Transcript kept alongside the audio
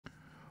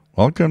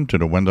Welcome to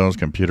the Windows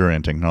Computer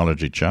and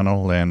Technology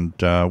channel, and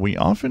we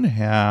often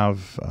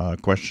have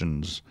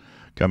questions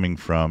coming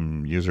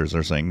from users.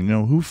 They're saying,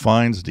 who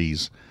finds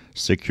these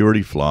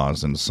security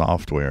flaws in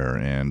software,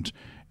 and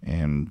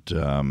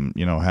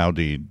how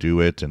they do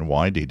it and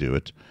why they do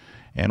it.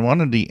 And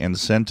one of the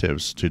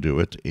incentives to do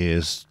it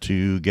is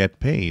to get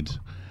paid.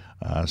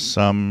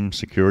 Some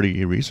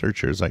security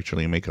researchers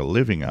actually make a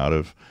living out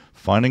of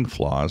finding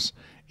flaws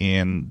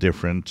in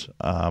different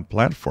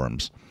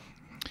platforms.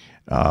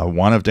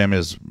 One of them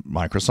is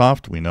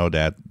Microsoft. We know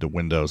that the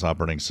Windows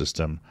operating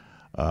system,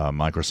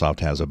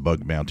 Microsoft has a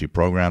bug bounty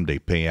program. They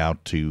pay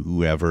out to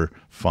whoever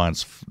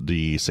finds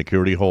the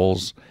security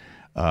holes.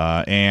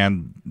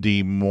 And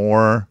the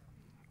more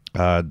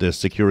the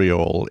security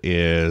hole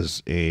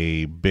is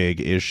a big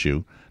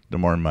issue, the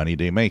more money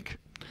they make.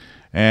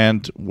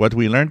 And what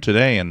we learned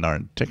today in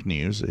our tech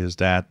news is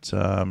that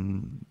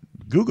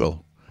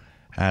Google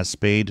has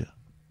paid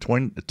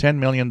 $10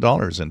 million in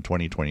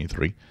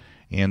 2023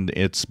 in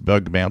its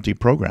bug bounty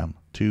program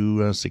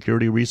to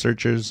security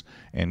researchers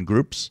and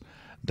groups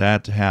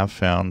that have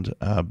found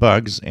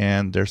bugs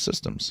in their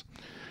systems.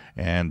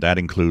 And that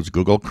includes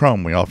Google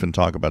Chrome. We often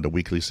talk about the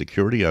weekly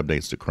security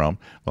updates to Chrome.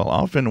 Well,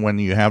 often when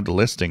you have the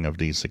listing of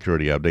these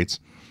security updates,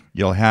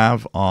 you'll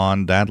have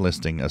on that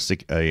listing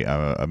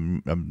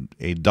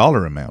a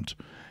dollar amount,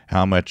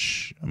 how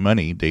much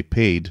money they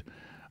paid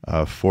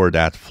for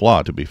that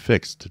flaw to be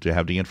fixed, to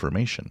have the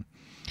information.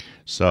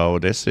 So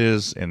this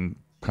is in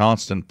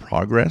constant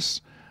progress.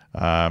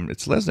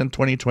 It's less than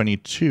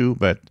 2022,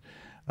 but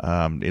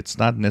it's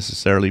not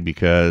necessarily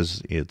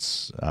because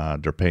it's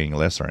they're paying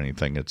less or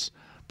anything. It's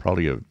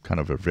probably a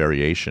kind of a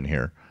variation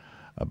here.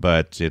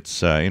 But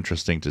it's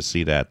interesting to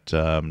see that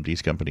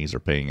these companies are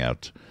paying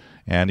out.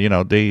 And,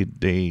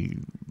 they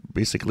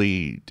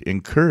basically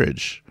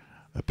encourage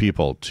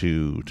people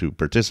to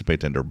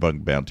participate in their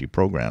bug bounty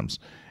programs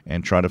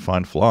and try to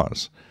find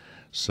flaws.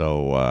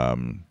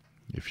 So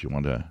if you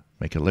want to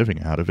make a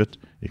living out of it,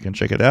 you can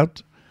check it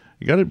out.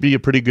 You got to be a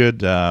pretty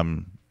good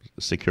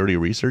security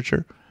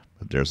researcher,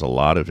 but there's a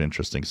lot of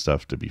interesting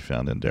stuff to be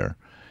found in there.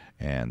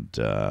 And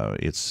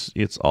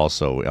it's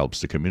also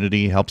helps the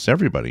community, helps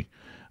everybody.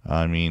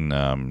 I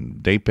mean,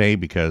 they pay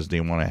because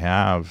they want to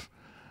have,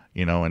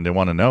 and they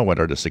want to know what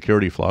are the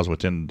security flaws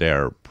within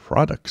their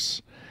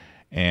products.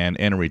 And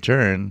in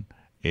return,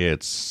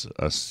 it's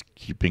us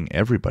keeping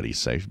everybody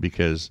safe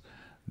because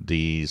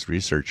these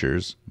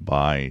researchers,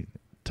 by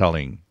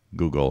telling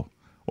Google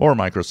or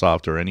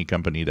Microsoft or any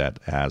company that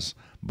has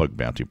bug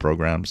bounty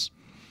programs,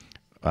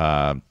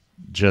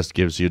 just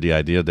gives you the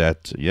idea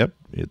that, yep,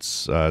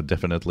 it's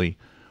definitely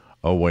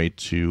a way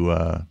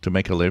to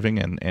make a living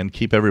and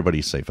keep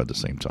everybody safe at the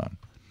same time.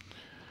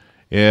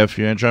 If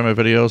you enjoy my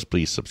videos,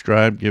 please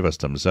subscribe, give us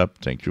thumbs up.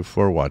 Thank you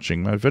for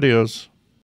watching my videos.